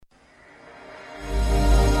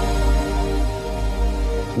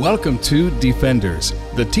Welcome to Defenders,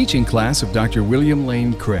 the teaching class of Dr. William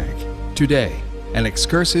Lane Craig. Today, an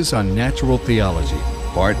excursus on natural theology,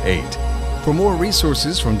 Part 8. For more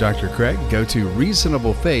resources from Dr. Craig, go to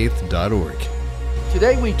reasonablefaith.org.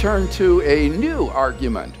 Today we turn to a new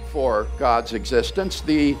argument for God's existence,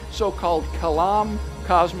 the so-called Kalam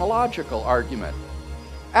cosmological argument.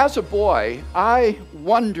 As a boy, I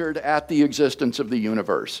wondered at the existence of the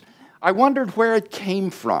universe. I wondered where it came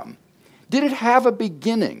from. Did it have a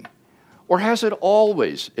beginning, or has it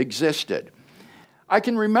always existed? I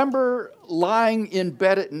can remember lying in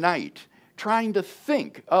bed at night, trying to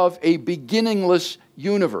think of a beginningless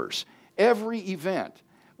universe. Every event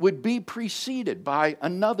would be preceded by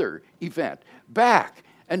another event, back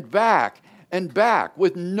and back and back,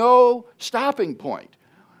 with no stopping point,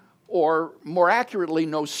 or more accurately,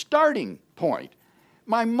 no starting point.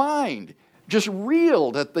 My mind just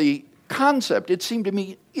reeled at the concept. It seemed to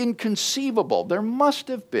me inconceivable. There must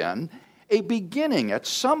have been a beginning at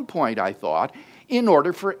some point, I thought, in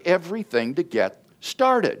order for everything to get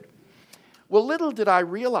started. Well, little did I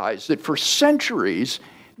realize that for centuries,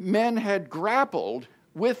 men had grappled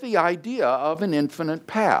with the idea of an infinite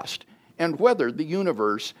past and whether the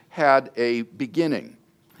universe had a beginning.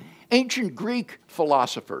 Ancient Greek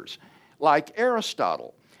philosophers, like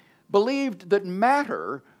Aristotle, believed that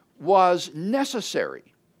matter was necessary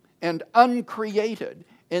and uncreated,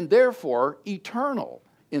 and therefore eternal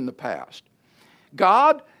in the past.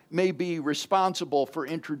 God may be responsible for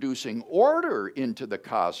introducing order into the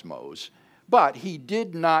cosmos, but he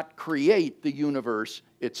did not create the universe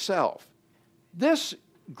itself. This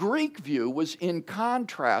Greek view was in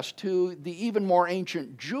contrast to the even more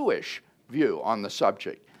ancient Jewish view on the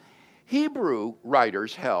subject. Hebrew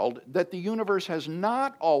writers held that the universe has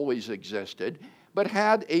not always existed, but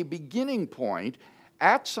had a beginning point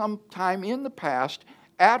at some time in the past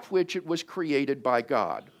at which it was created by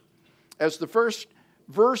God. As the first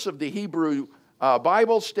verse of the Hebrew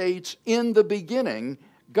Bible states, in the beginning,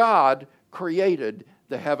 God created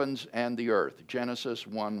the heavens and the earth, Genesis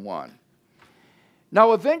 1:1.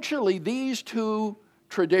 Now, eventually, these two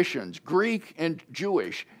traditions, Greek and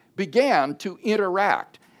Jewish, began to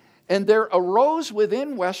interact. And there arose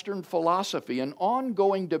within Western philosophy an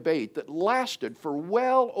ongoing debate that lasted for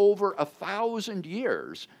well over 1,000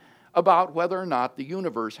 years about whether or not the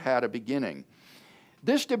universe had a beginning.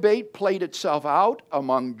 This debate played itself out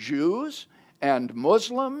among Jews and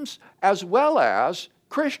Muslims, as well as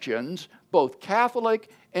Christians, both Catholic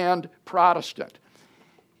and Protestant.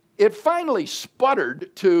 It finally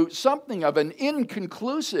sputtered to something of an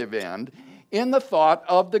inconclusive end in the thought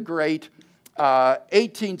of the great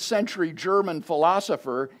 18th century German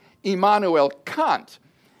philosopher Immanuel Kant.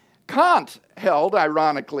 Kant held,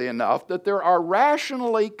 ironically enough, that there are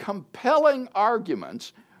rationally compelling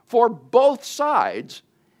arguments for both sides,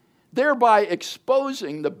 thereby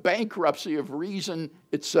exposing the bankruptcy of reason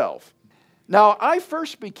itself. Now, I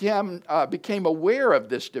first became aware of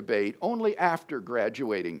this debate only after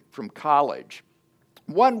graduating from college.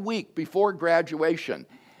 1 week before graduation,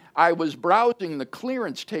 I was browsing the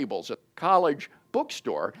clearance tables at the college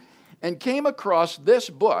bookstore and came across this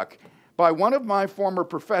book by one of my former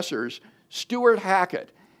professors, Stuart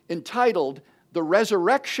Hackett, entitled The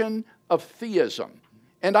Resurrection of Theism.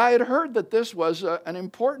 And I had heard that this was an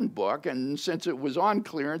important book, and since it was on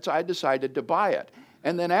clearance, I decided to buy it.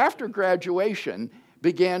 And then after graduation,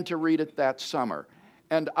 began to read it that summer.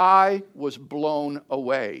 And I was blown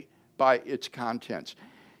away by its contents.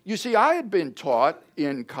 You see, I had been taught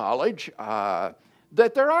in college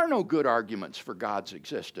that there are no good arguments for God's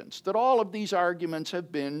existence, that all of these arguments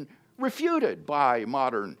have been refuted by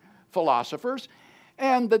modern philosophers,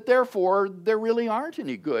 and that therefore there really aren't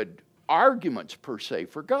any good arguments per se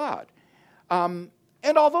for God. And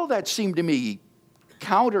although that seemed to me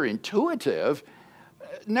counterintuitive,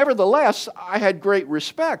 nevertheless, I had great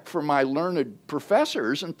respect for my learned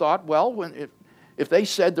professors and thought, well, if they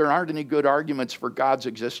said there aren't any good arguments for God's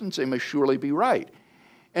existence, they must surely be right.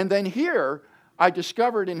 And then here, I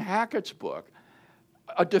discovered in Hackett's book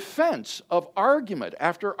a defense of argument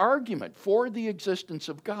after argument for the existence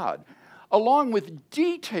of God, along with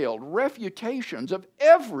detailed refutations of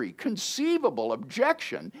every conceivable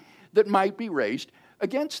objection that might be raised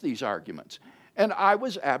against these arguments. And I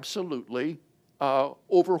was absolutely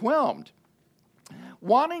overwhelmed.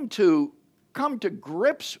 Wanting to come to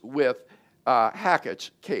grips with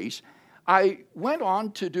Hackett's case, I went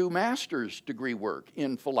on to do master's degree work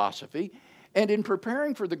in philosophy, and in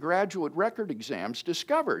preparing for the graduate record exams,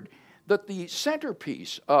 discovered that the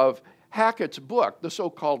centerpiece of Hackett's book, the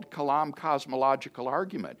so-called Kalam cosmological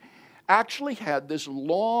argument, actually had this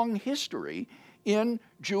long history in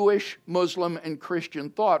Jewish, Muslim, and Christian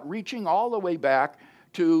thought, reaching all the way back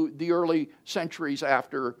to the early centuries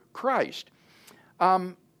after Christ.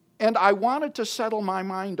 And I wanted to settle my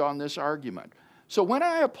mind on this argument. So when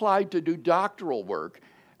I applied to do doctoral work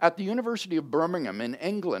at the University of Birmingham in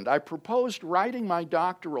England, I proposed writing my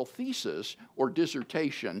doctoral thesis or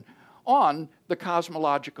dissertation on the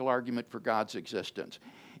cosmological argument for God's existence.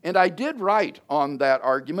 And I did write on that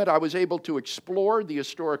argument. I was able to explore the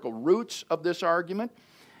historical roots of this argument,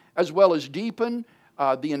 as well as deepen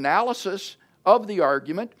the analysis of the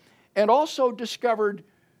argument, and also discovered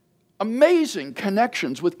amazing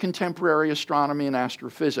connections with contemporary astronomy and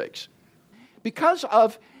astrophysics. Because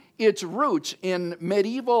of its roots in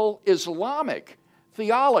medieval Islamic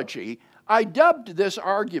theology, I dubbed this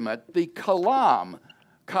argument the Kalam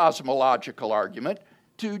cosmological argument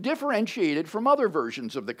to differentiate it from other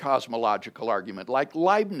versions of the cosmological argument, like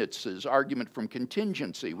Leibniz's argument from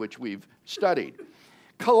contingency, which we've studied.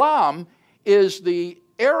 Kalam is the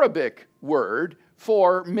Arabic word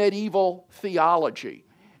for medieval theology.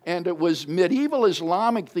 And it was medieval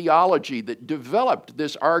Islamic theology that developed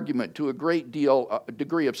this argument to a great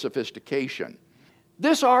degree of sophistication.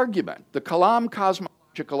 This argument, the Kalam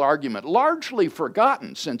cosmological argument, largely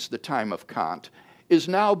forgotten since the time of Kant, is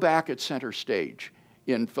now back at center stage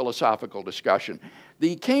in philosophical discussion.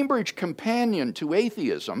 The Cambridge Companion to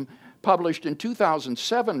Atheism, published in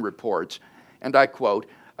 2007, reports, and I quote,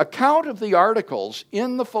 "Account of the articles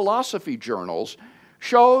in the philosophy journals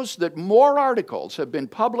shows that more articles have been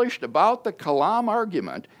published about the Kalam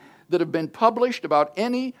argument than have been published about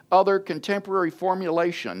any other contemporary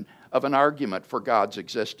formulation of an argument for God's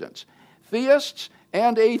existence. Theists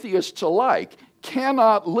and atheists alike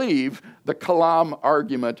cannot leave the Kalam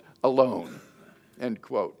argument alone." End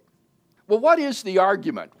quote. Well, what is the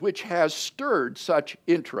argument which has stirred such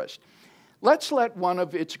interest? Let's let one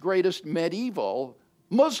of its greatest medieval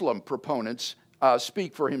Muslim proponents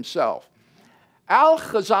speak for himself.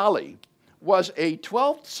 Al-Ghazali was a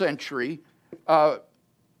 12th century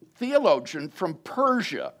theologian from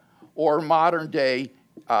Persia, or modern-day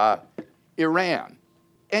Iran.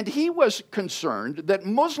 And he was concerned that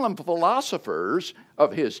Muslim philosophers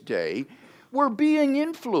of his day were being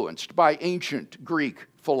influenced by ancient Greek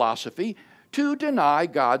philosophy to deny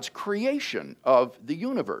God's creation of the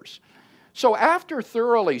universe. So after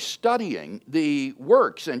thoroughly studying the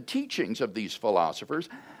works and teachings of these philosophers,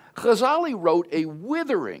 Ghazali wrote a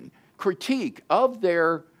withering critique of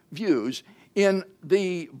their views in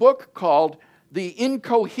the book called The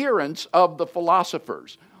Incoherence of the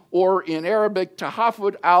Philosophers, or in Arabic,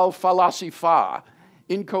 Tahafud al-Falasifa,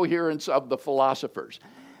 Incoherence of the Philosophers.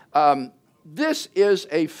 This is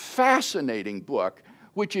a fascinating book,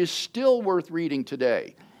 which is still worth reading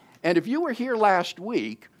today. And if you were here last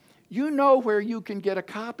week, you know where you can get a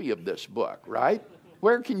copy of this book, right?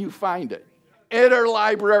 Where can you find it?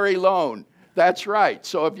 Interlibrary loan. That's right.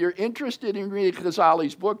 So if you're interested in reading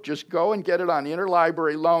Ghazali's book, just go and get it on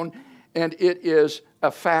interlibrary loan, and it is a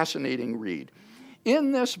fascinating read.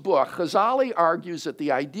 In this book, Ghazali argues that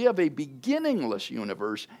the idea of a beginningless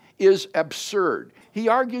universe is absurd. He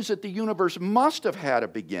argues that the universe must have had a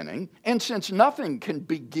beginning, and since nothing can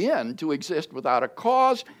begin to exist without a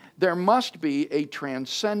cause, there must be a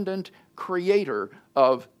transcendent creator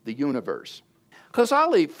of the universe.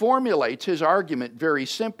 Ghazali formulates his argument very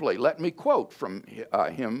simply. Let me quote from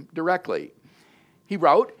him directly. He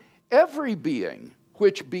wrote, "Every being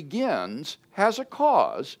which begins has a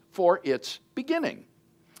cause for its beginning.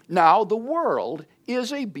 Now the world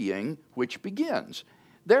is a being which begins.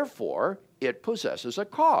 Therefore, it possesses a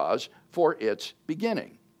cause for its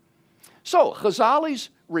beginning." So, Ghazali's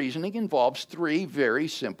reasoning involves three very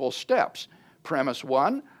simple steps. Premise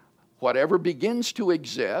one, whatever begins to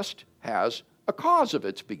exist has a cause of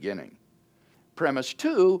its beginning. Premise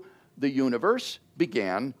two, the universe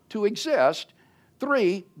began to exist.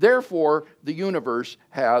 Three, therefore, the universe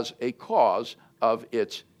has a cause of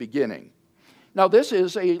its beginning. Now, this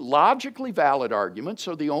is a logically valid argument,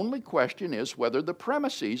 so the only question is whether the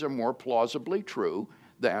premises are more plausibly true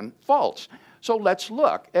than false. So let's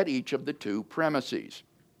look at each of the two premises.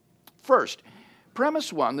 First,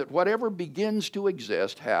 premise one, that whatever begins to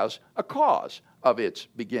exist has a cause of its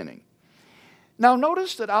beginning. Now,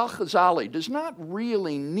 notice that Al-Ghazali does not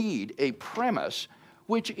really need a premise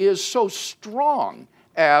which is so strong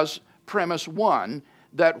as premise one,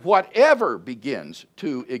 that whatever begins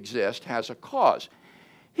to exist has a cause.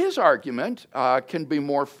 His argument can be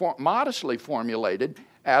more modestly formulated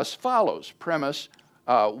as follows. Premise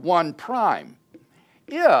 1 prime.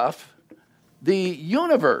 If the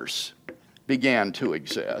universe began to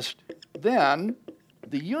exist, then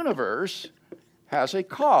the universe has a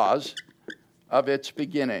cause of its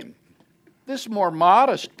beginning. This more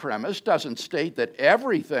modest premise doesn't state that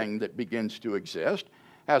everything that begins to exist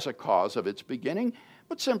has a cause of its beginning,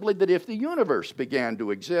 but simply that if the universe began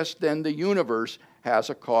to exist, then the universe has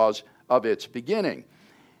a cause of its beginning.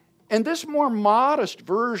 And this more modest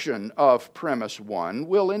version of premise 1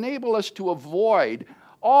 will enable us to avoid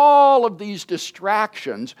all of these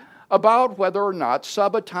distractions about whether or not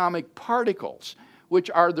subatomic particles, which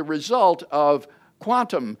are the result of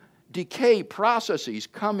quantum decay processes,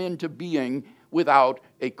 come into being without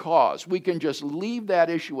a cause. We can just leave that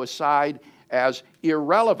issue aside as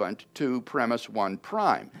irrelevant to premise 1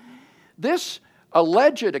 prime. This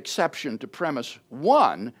alleged exception to premise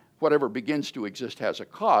 1, whatever begins to exist has a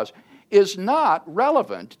cause, is not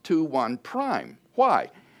relevant to 1 prime. Why?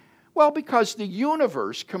 Well, because the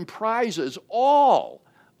universe comprises all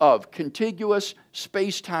of contiguous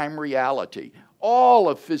space-time reality, all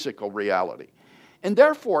of physical reality. And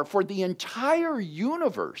therefore, for the entire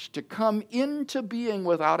universe to come into being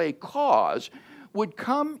without a cause would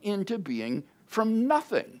come into being from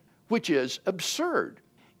nothing, which is absurd.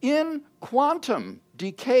 In quantum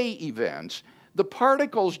decay events, the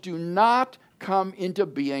particles do not come into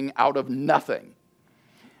being out of nothing.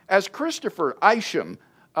 As Christopher Isham,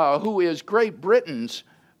 who is Great Britain's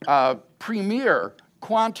premier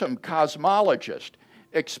quantum cosmologist,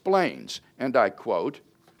 explains, and I quote,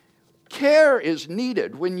 "Care is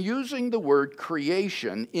needed when using the word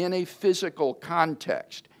creation in a physical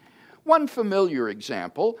context. One familiar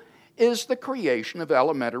example is the creation of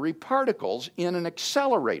elementary particles in an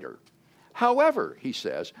accelerator. However," he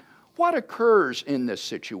says, "what occurs in this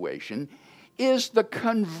situation is the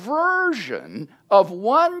conversion of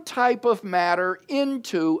one type of matter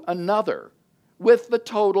into another, with the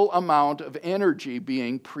total amount of energy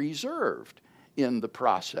being preserved in the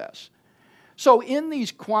process. So in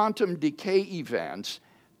these quantum decay events,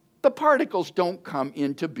 the particles don't come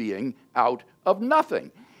into being out of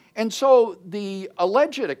nothing. And so the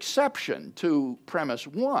alleged exception to premise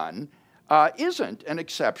 1 isn't an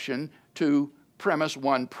exception to premise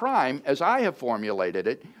 1 prime, as I have formulated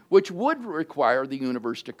it, which would require the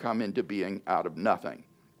universe to come into being out of nothing.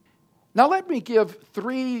 Now let me give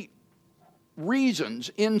 3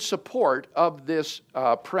 reasons in support of this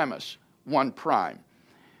premise 1 prime.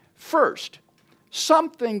 First,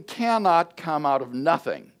 something cannot come out of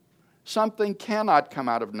nothing. Something cannot come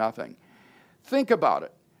out of nothing. Think about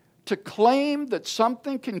it. To claim that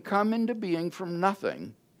something can come into being from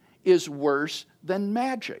nothing is worse than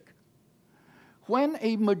magic. When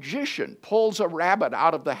a magician pulls a rabbit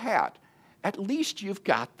out of the hat, at least you've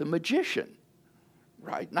got the magician,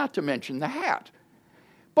 right? Not to mention the hat.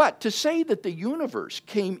 But to say that the universe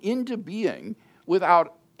came into being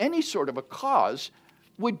without any sort of a cause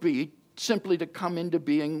would be simply to come into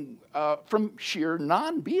being from sheer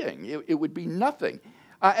non-being. It would be nothing.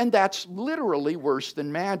 And that's literally worse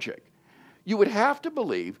than magic. You would have to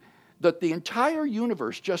believe that the entire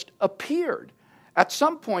universe just appeared at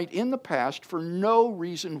some point in the past for no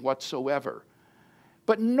reason whatsoever.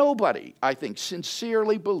 But nobody, I think,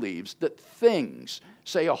 sincerely believes that things,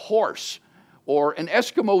 say a horse or an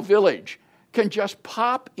Eskimo village, can just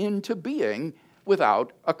pop into being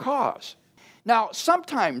without a cause. Now,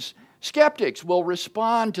 sometimes skeptics will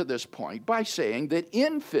respond to this point by saying that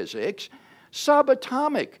in physics,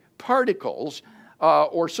 subatomic particles,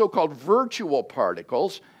 or so-called virtual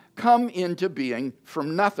particles, come into being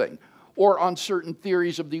from nothing, or on certain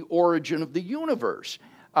theories of the origin of the universe.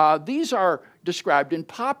 These are described in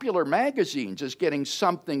popular magazines as getting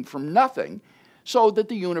something from nothing, so that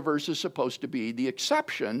the universe is supposed to be the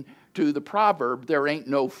exception to the proverb, there ain't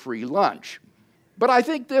no free lunch. But I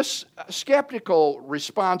think this skeptical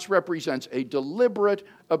response represents a deliberate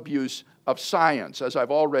abuse of science, as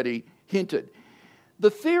I've already hinted.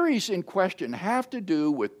 The theories in question have to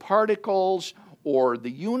do with particles or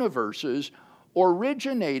the universes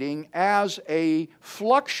originating as a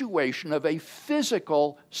fluctuation of a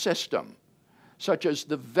physical system, such as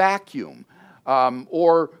the vacuum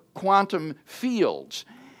or quantum fields.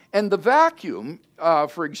 And the vacuum,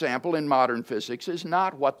 for example, in modern physics, is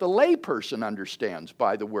not what the layperson understands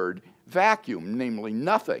by the word vacuum, namely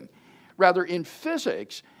nothing. Rather, in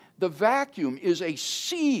physics, the vacuum is a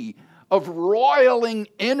sea of roiling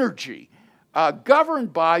energy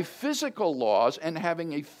governed by physical laws and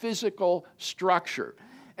having a physical structure.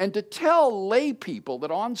 And to tell lay people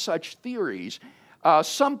that on such theories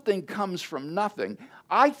something comes from nothing,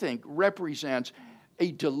 I think represents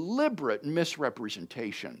a deliberate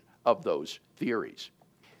misrepresentation of those theories.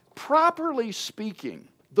 Properly speaking,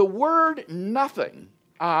 the word nothing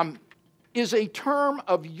is a term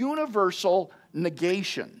of universal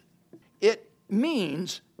negation. It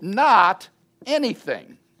means not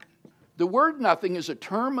anything. The word nothing is a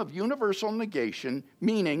term of universal negation,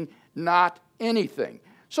 meaning not anything.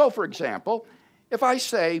 So, for example, if I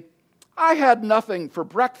say, I had nothing for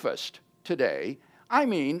breakfast today, I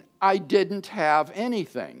mean I didn't have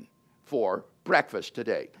anything for breakfast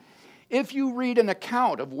today. If you read an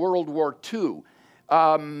account of World War II,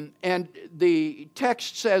 and the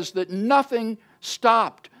text says that nothing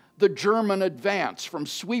stopped the German advance from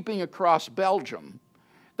sweeping across Belgium,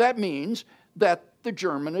 that means that the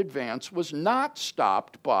German advance was not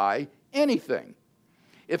stopped by anything.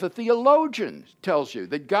 If a theologian tells you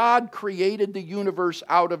that God created the universe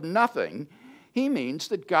out of nothing, he means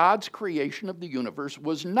that God's creation of the universe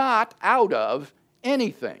was not out of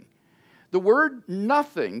anything. The word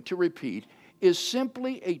nothing, to repeat, is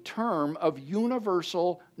simply a term of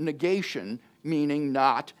universal negation, meaning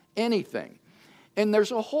not anything. And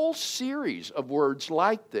there's a whole series of words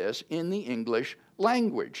like this in the English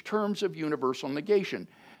language, terms of universal negation.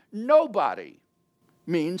 Nobody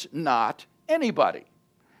means not anybody.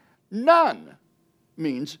 None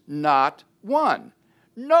means not one.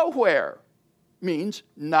 Nowhere means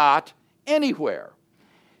not anywhere.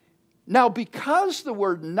 Now, because the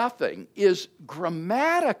word nothing is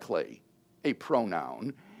grammatically a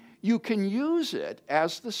pronoun, you can use it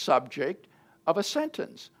as the subject of a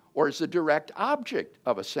sentence or as the direct object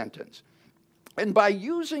of a sentence. And by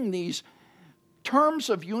using these terms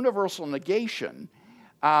of universal negation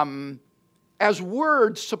as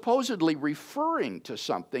words supposedly referring to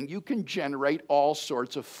something, you can generate all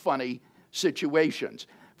sorts of funny situations.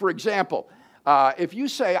 For example, if you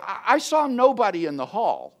say, I saw nobody in the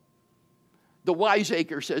hall, the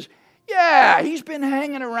wiseacre says, yeah, he's been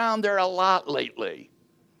hanging around there a lot lately.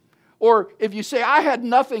 Or if you say, I had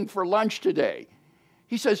nothing for lunch today,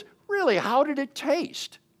 he says, really, how did it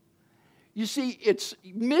taste? You see, it's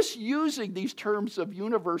misusing these terms of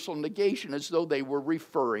universal negation as though they were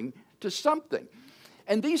referring to something.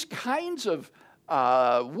 And these kinds of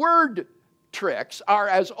word tricks are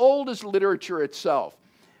as old as literature itself.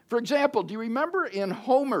 For example, do you remember in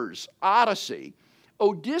Homer's Odyssey,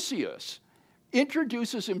 Odysseus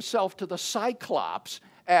introduces himself to the Cyclops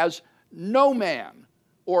as no man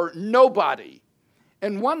or nobody.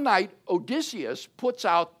 And one night, Odysseus puts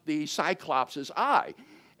out the Cyclops' eye,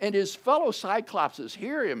 and his fellow Cyclopses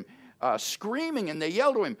hear him screaming, and they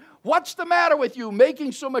yell to him, what's the matter with you,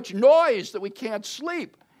 making so much noise that we can't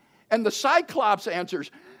sleep? And the Cyclops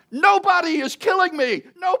answers, nobody is killing me,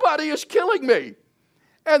 nobody is killing me.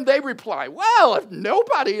 And they reply, well, if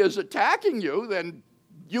nobody is attacking you, then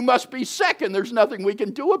you must be sick, and there's nothing we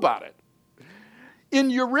can do about it. In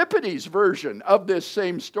Euripides' version of this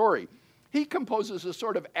same story, he composes a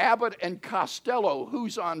sort of Abbott and Costello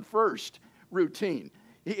who's on first routine.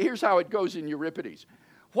 Here's how it goes in Euripides.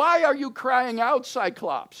 Why are you crying out,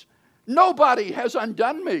 Cyclops? Nobody has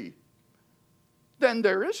undone me. Then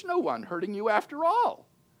there is no one hurting you after all.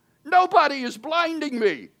 Nobody is blinding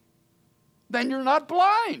me. Then you're not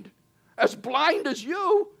blind. As blind as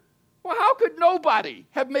you. Well, how could nobody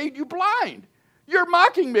have made you blind? You're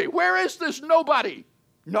mocking me. Where is this nobody?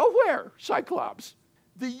 Nowhere, Cyclops.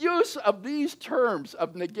 The use of these terms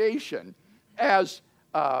of negation as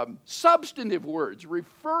substantive words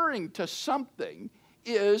referring to something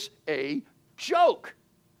is a joke.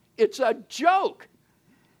 It's a joke.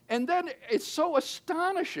 And then it's so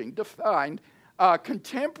astonishing to find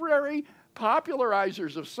contemporary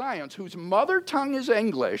popularizers of science whose mother tongue is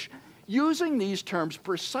English using these terms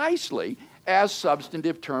precisely as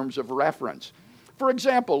substantive terms of reference. For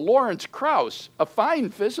example, Lawrence Krauss, a fine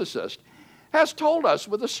physicist, has told us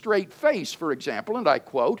with a straight face, for example, and I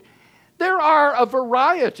quote, there are a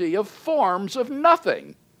variety of forms of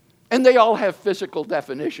nothing, and they all have physical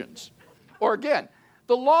definitions. Or again,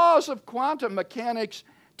 the laws of quantum mechanics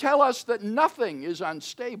tell us that nothing is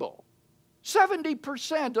unstable.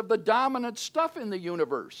 70% of the dominant stuff in the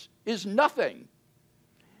universe is nothing.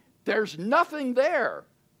 There's nothing there,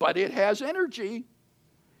 but it has energy.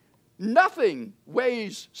 Nothing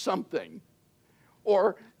weighs something.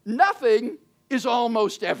 Or nothing is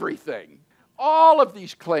almost everything. All of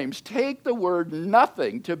these claims take the word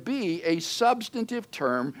nothing to be a substantive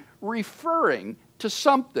term referring to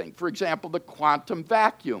something. For example, the quantum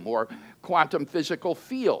vacuum or quantum physical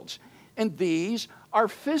fields. And these are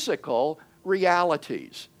physical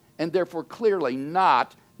realities, and therefore clearly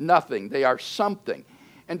not nothing. They are something.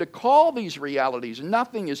 And to call these realities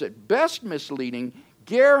nothing is at best misleading,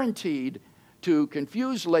 guaranteed to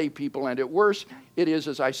confuse lay people, and at worst, it is,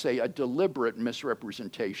 as I say, a deliberate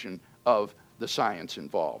misrepresentation of the science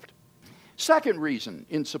involved. Second reason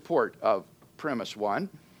in support of premise one,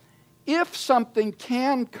 if something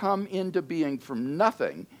can come into being from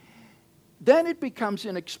nothing, then it becomes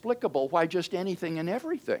inexplicable why just anything and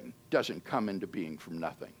everything doesn't come into being from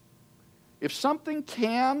nothing. If something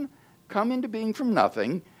can come into being from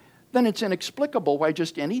nothing, then it's inexplicable why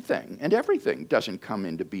just anything and everything doesn't come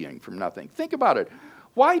into being from nothing. Think about it.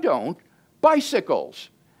 Why don't bicycles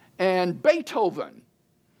and Beethoven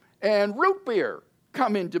and root beer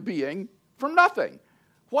come into being from nothing?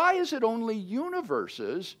 Why is it only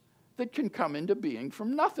universes that can come into being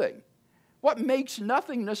from nothing? What makes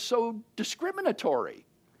nothingness so discriminatory?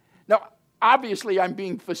 Now, obviously, I'm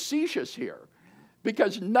being facetious here,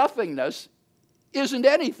 because nothingness isn't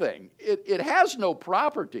anything. It has no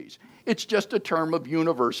properties. It's just a term of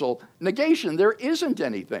universal negation. There isn't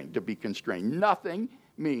anything to be constrained. Nothing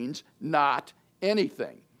means not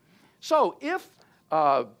anything. So if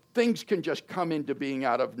things can just come into being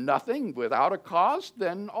out of nothing without a cause,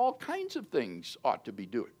 then all kinds of things ought to be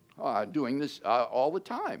doing this all the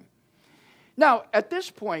time. Now, at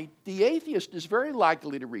this point, the atheist is very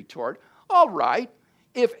likely to retort, all right,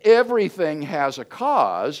 if everything has a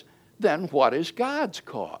cause, then what is God's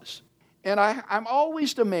cause? And I'm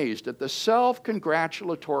always amazed at the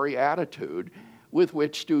self-congratulatory attitude with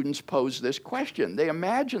which students pose this question. They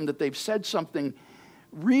imagine that they've said something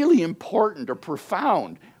really important or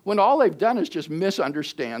profound when all they've done is just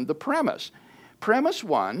misunderstand the premise. Premise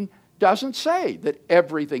 1 doesn't say that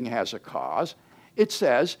everything has a cause. It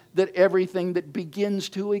says that everything that begins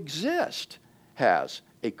to exist has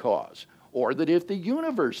a cause, or that if the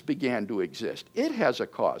universe began to exist, it has a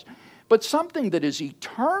cause. But something that is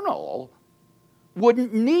eternal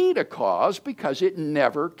wouldn't need a cause because it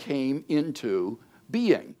never came into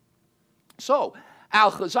being. So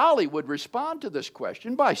Al-Ghazali would respond to this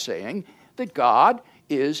question by saying that God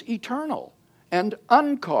is eternal and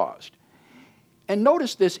uncaused. And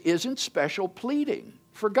notice this isn't special pleading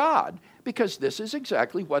for God, because this is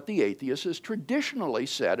exactly what the atheist has traditionally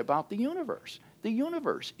said about the universe. The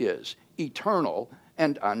universe is eternal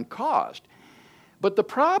and uncaused. But the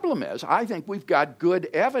problem is, I think we've got good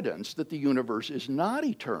evidence that the universe is not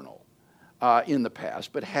eternal in the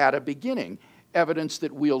past, but had a beginning, evidence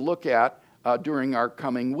that we'll look at during our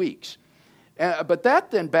coming weeks. But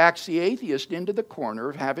that then backs the atheist into the corner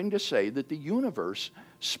of having to say that the universe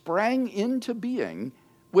sprang into being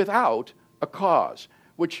without a cause,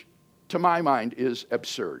 which to my mind is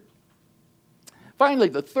absurd. Finally,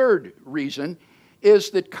 the third reason is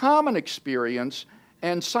that common experience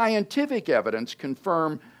and scientific evidence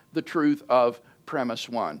confirm the truth of premise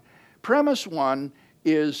 1. Premise 1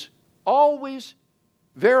 is always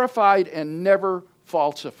verified and never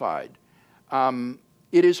falsified.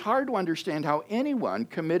 It is hard to understand how anyone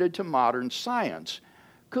committed to modern science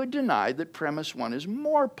could deny that premise 1 is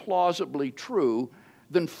more plausibly true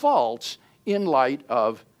than false in light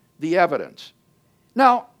of the evidence.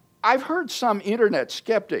 Now, I've heard some internet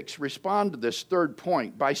skeptics respond to this third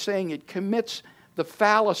point by saying it commits the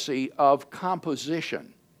fallacy of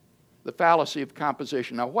composition. The fallacy of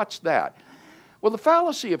composition. Now, what's that? Well, the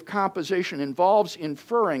fallacy of composition involves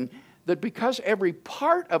inferring that because every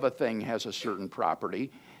part of a thing has a certain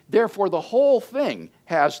property, therefore the whole thing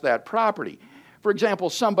has that property. For example,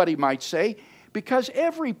 somebody might say, because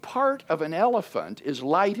every part of an elephant is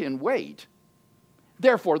light in weight,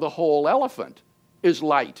 therefore the whole elephant is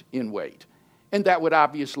light in weight. And that would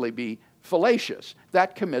obviously be fallacious.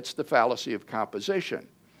 That commits the fallacy of composition.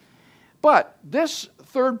 But this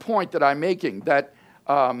third point that I'm making, that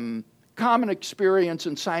common experience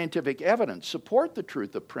and scientific evidence support the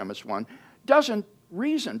truth of premise 1, doesn't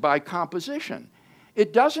reason by composition.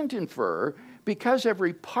 It doesn't infer because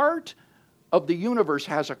every part of the universe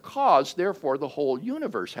has a cause, therefore the whole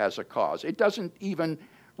universe has a cause. It doesn't even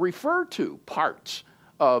refer to parts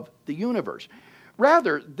of the universe.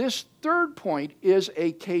 Rather, this third point is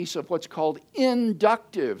a case of what's called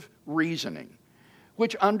inductive reasoning,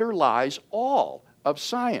 which underlies all of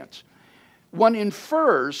science. One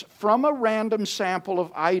infers from a random sample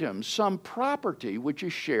of items some property which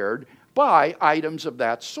is shared by items of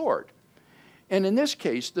that sort. And in this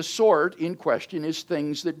case, the sort in question is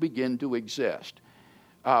things that begin to exist.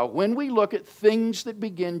 When we look at things that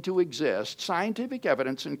begin to exist, scientific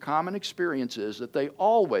evidence and common experience is that they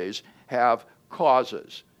always have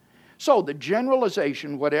causes. So the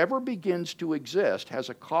generalization, whatever begins to exist has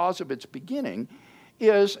a cause of its beginning,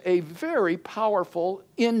 is a very powerful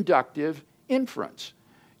inductive inference.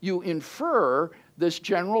 You infer this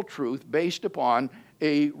general truth based upon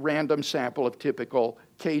a random sample of typical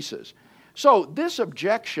cases. So this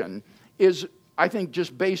objection is, I think,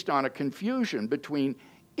 just based on a confusion between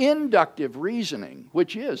inductive reasoning,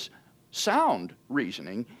 which is sound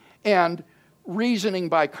reasoning, and reasoning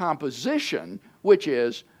by composition, which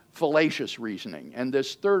is fallacious reasoning. And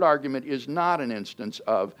this third argument is not an instance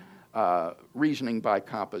of reasoning by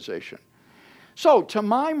composition. So, to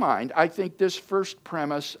my mind, I think this first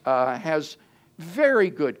premise has very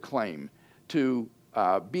good claim to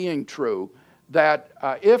being true, that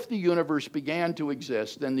if the universe began to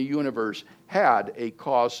exist, then the universe had a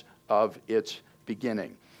cause of its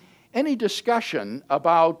beginning. Any discussion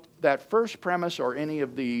about that first premise or any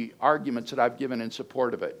of the arguments that I've given in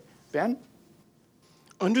support of it? Ben?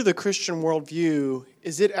 Under the Christian worldview,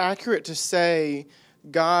 is it accurate to say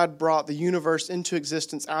God brought the universe into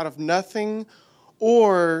existence out of nothing?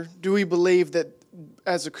 Or do we believe that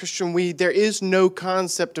as a Christian, there is no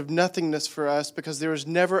concept of nothingness for us because there was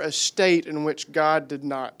never a state in which God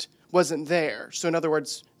wasn't there? So in other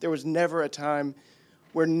words, there was never a time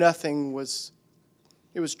where nothing was,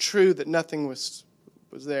 it was true that nothing was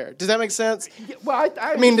there. Does that make sense? Well,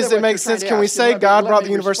 I mean, does it make sense? Can we say God brought the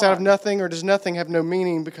universe out of nothing, or does nothing have no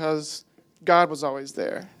meaning because God was always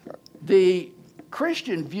there? The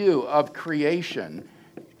Christian view of creation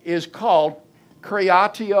is called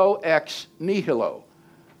creatio ex nihilo,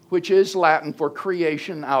 which is Latin for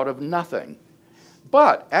creation out of nothing.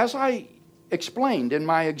 But as I explained in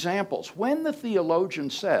my examples, when the theologian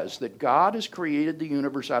says that God has created the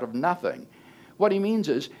universe out of nothing, what he means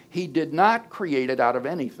is he did not create it out of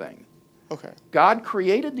anything. Okay. God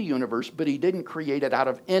created the universe, but he didn't create it out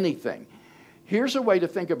of anything. Here's a way to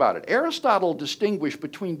think about it. Aristotle distinguished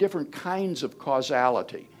between different kinds of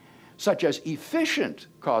causality, such as efficient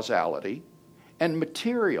causality and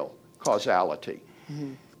material causality.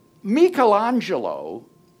 Mm-hmm. Michelangelo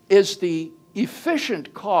is the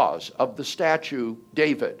efficient cause of the statue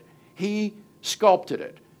David. He sculpted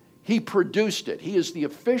it. He produced it. He is the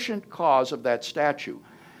efficient cause of that statue.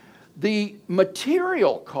 The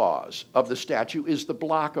material cause of the statue is the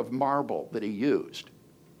block of marble that he used.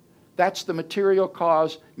 That's the material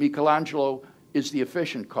cause. Michelangelo is the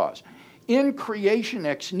efficient cause. In creation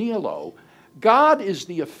ex nihilo, God is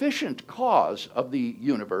the efficient cause of the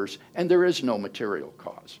universe, and there is no material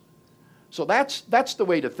cause. So that's the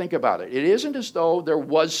way to think about it. It isn't as though there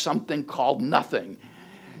was something called nothing,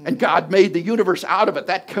 and God made the universe out of it.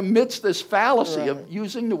 That commits this fallacy of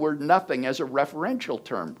using the word nothing as a referential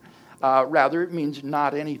term. Rather, it means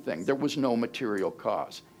not anything. There was no material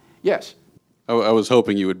cause. Yes? I was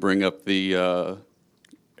hoping you would bring up the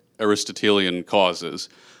Aristotelian causes.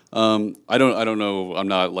 I don't know. I'm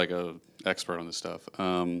not like a expert on this stuff.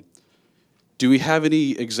 Do we have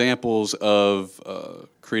any examples of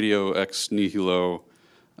creatio ex nihilo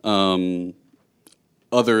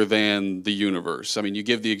other than the universe? I mean, you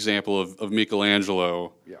give the example of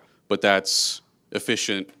Michelangelo, but that's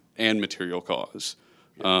efficient and material cause.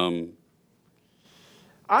 I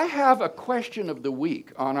have a question of the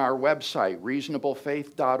week on our website,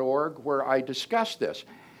 reasonablefaith.org, where I discuss this.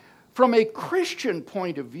 From a Christian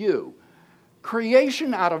point of view,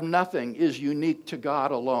 creation out of nothing is unique to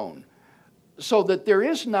God alone, so that there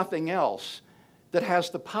is nothing else that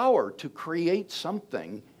has the power to create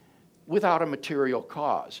something without a material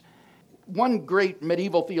cause. One great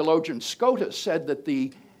medieval theologian, Scotus, said that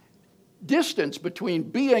the distance between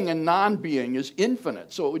being and non-being is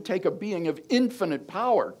infinite, so it would take a being of infinite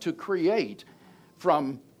power to create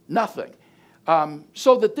from nothing.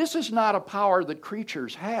 So that this is not a power that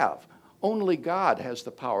creatures have. Only God has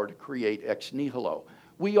the power to create ex nihilo.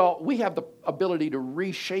 We have the ability to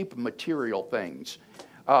reshape material things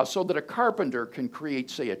so that a carpenter can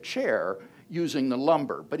create, say, a chair using the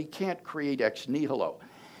lumber, but he can't create ex nihilo.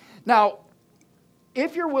 Now,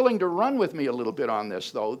 if you're willing to run with me a little bit on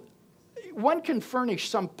this, though, one can furnish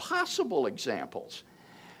some possible examples,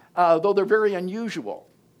 though they're very unusual.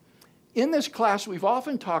 In this class, we've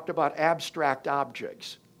often talked about abstract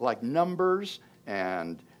objects, like numbers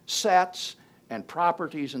and sets and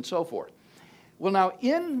properties and so forth. Well, now,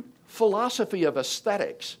 in philosophy of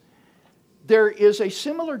aesthetics, there is a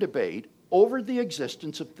similar debate over the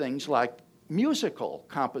existence of things like musical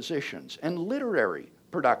compositions and literary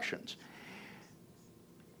productions.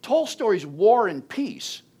 Tolstoy's War and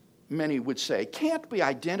Peace, many would say, can't be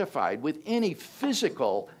identified with any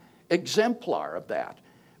physical exemplar of that,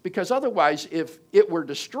 because otherwise, if it were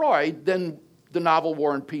destroyed, then the novel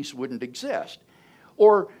War and Peace wouldn't exist.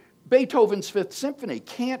 Or Beethoven's Fifth Symphony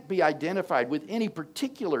can't be identified with any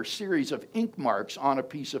particular series of ink marks on a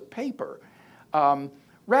piece of paper.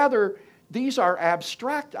 Rather, these are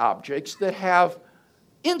abstract objects that have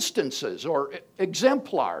instances or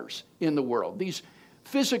exemplars in the world. These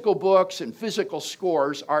physical books and physical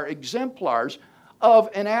scores are exemplars of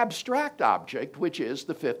an abstract object, which is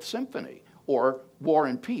the Fifth Symphony or War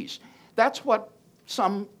and Peace. That's what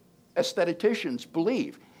some aestheticians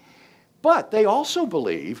believe. But they also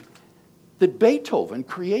believe that Beethoven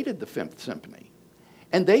created the Fifth Symphony.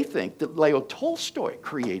 And they think that Leo Tolstoy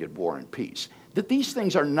created War and Peace, that these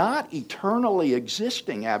things are not eternally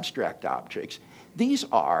existing abstract objects. These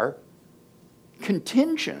are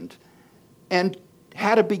contingent and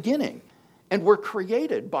had a beginning and were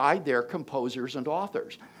created by their composers and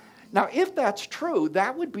authors. Now, if that's true,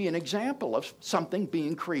 that would be an example of something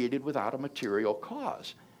being created without a material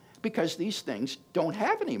cause, because these things don't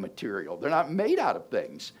have any material. They're not made out of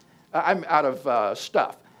things, out of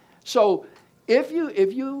stuff. So if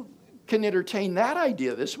you can entertain that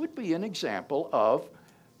idea, this would be an example of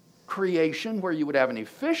creation where you would have an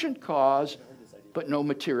efficient cause but no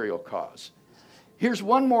material cause. Here's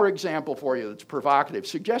one more example for you that's provocative,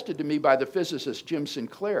 suggested to me by the physicist Jim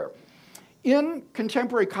Sinclair. In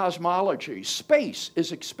contemporary cosmology, space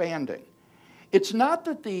is expanding. It's not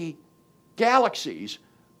that the galaxies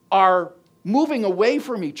are moving away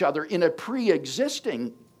from each other in a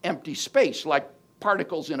pre-existing empty space, like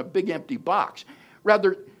particles in a big empty box.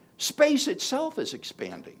 Rather, space itself is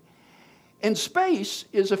expanding. And space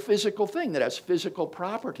is a physical thing that has physical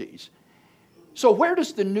properties. So where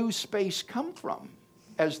does the new space come from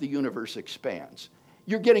as the universe expands?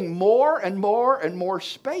 You're getting more and more and more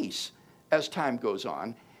space as time goes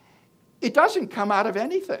on. It doesn't come out of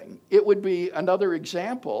anything. It would be another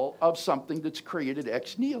example of something that's created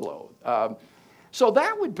ex nihilo. So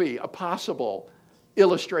that would be a possible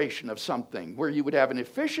illustration of something where you would have an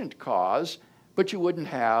efficient cause, but you wouldn't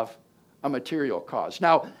have a material cause.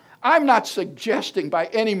 Now, I'm not suggesting by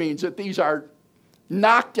any means that these are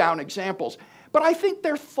knockdown examples, but I think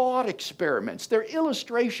they're thought experiments. They're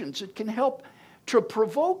illustrations that can help to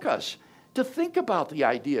provoke us to think about the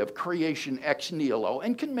idea of creation ex nihilo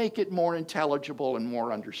and can make it more intelligible and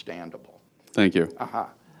more understandable. Thank you.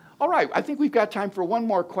 All right, I think we've got time for one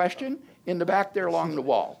more question in the back there along the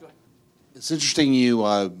wall. It's interesting you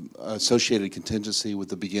associated contingency with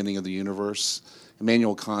the beginning of the universe.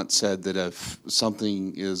 Immanuel Kant said that if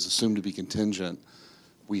something is assumed to be contingent,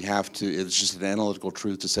 it's just an analytical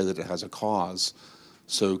truth to say that it has a cause.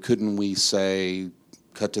 So couldn't we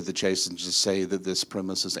cut to the chase and just say that this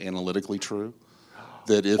premise is analytically true?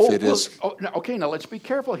 That if it is... Okay, now let's be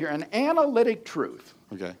careful here. An analytic truth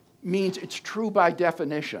means it's true by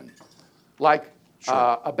definition. Like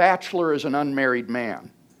a bachelor is an unmarried man.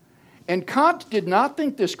 And Kant did not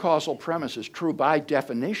think this causal premise is true by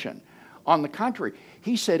definition. On the contrary,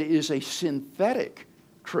 he said it is a synthetic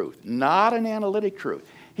truth, not an analytic truth.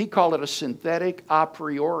 He called it a synthetic a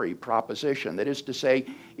priori proposition. That is to say,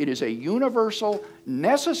 it is a universal,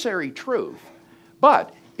 necessary truth,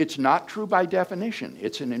 but it's not true by definition.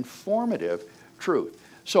 It's an informative truth.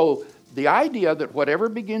 So the idea that whatever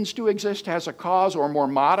begins to exist has a cause, or more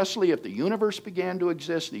modestly, if the universe began to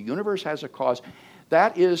exist, the universe has a cause,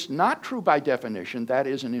 that is not true by definition. That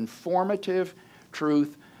is an informative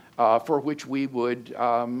truth for which we would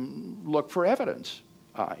look for evidence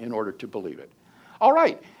in order to believe it. All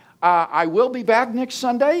right. I will be back next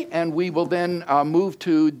Sunday, and we will then move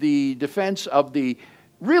to the defense of the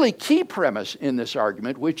really key premise in this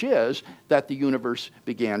argument, which is that the universe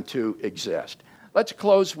began to exist. Let's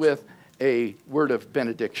close with a word of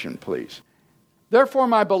benediction, please. Therefore,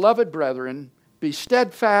 my beloved brethren, be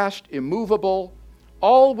steadfast, immovable,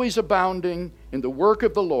 always abounding in the work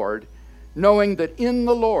of the Lord, knowing that in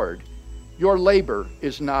the Lord your labor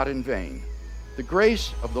is not in vain. The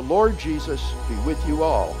grace of the Lord Jesus be with you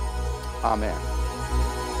all. Amen.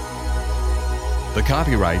 The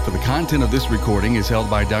copyright for the content of this recording is held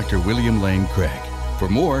by Dr. William Lane Craig. For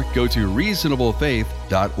more, go to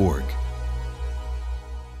reasonablefaith.org.